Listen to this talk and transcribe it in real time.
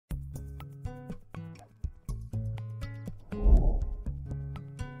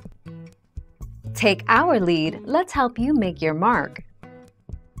Take our lead, let's help you make your mark.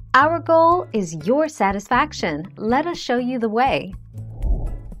 Our goal is your satisfaction. Let us show you the way.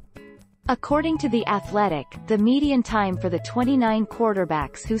 According to The Athletic, the median time for the 29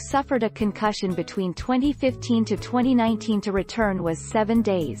 quarterbacks who suffered a concussion between 2015 to 2019 to return was 7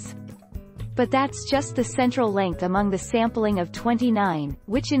 days. But that's just the central length among the sampling of 29,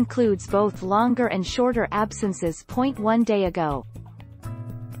 which includes both longer and shorter absences. 1 day ago.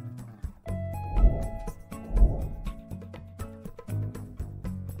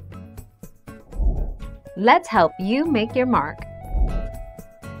 Let's help you make your mark.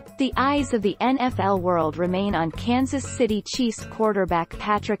 The eyes of the NFL world remain on Kansas City Chiefs quarterback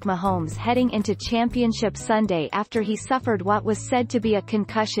Patrick Mahomes heading into Championship Sunday after he suffered what was said to be a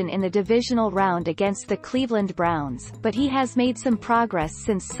concussion in the divisional round against the Cleveland Browns, but he has made some progress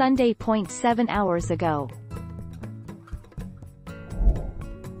since Sunday. 7 hours ago.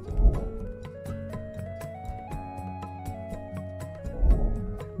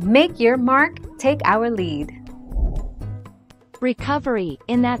 Make your mark, take our lead. Recovery,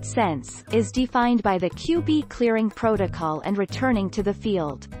 in that sense, is defined by the QB clearing protocol and returning to the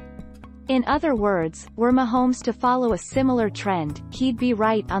field. In other words, were Mahomes to follow a similar trend, he'd be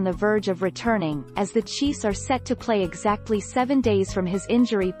right on the verge of returning, as the Chiefs are set to play exactly 7 days from his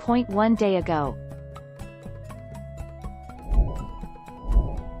injury. 1 day ago.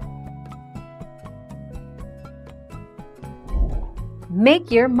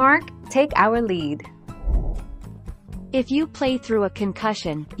 Make your mark, take our lead. If you play through a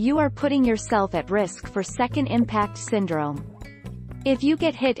concussion, you are putting yourself at risk for second impact syndrome. If you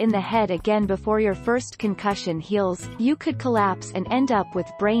get hit in the head again before your first concussion heals, you could collapse and end up with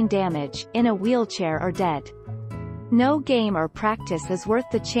brain damage, in a wheelchair or dead. No game or practice is worth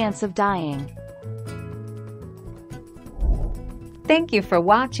the chance of dying. Thank you for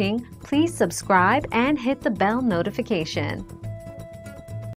watching. Please subscribe and hit the bell notification.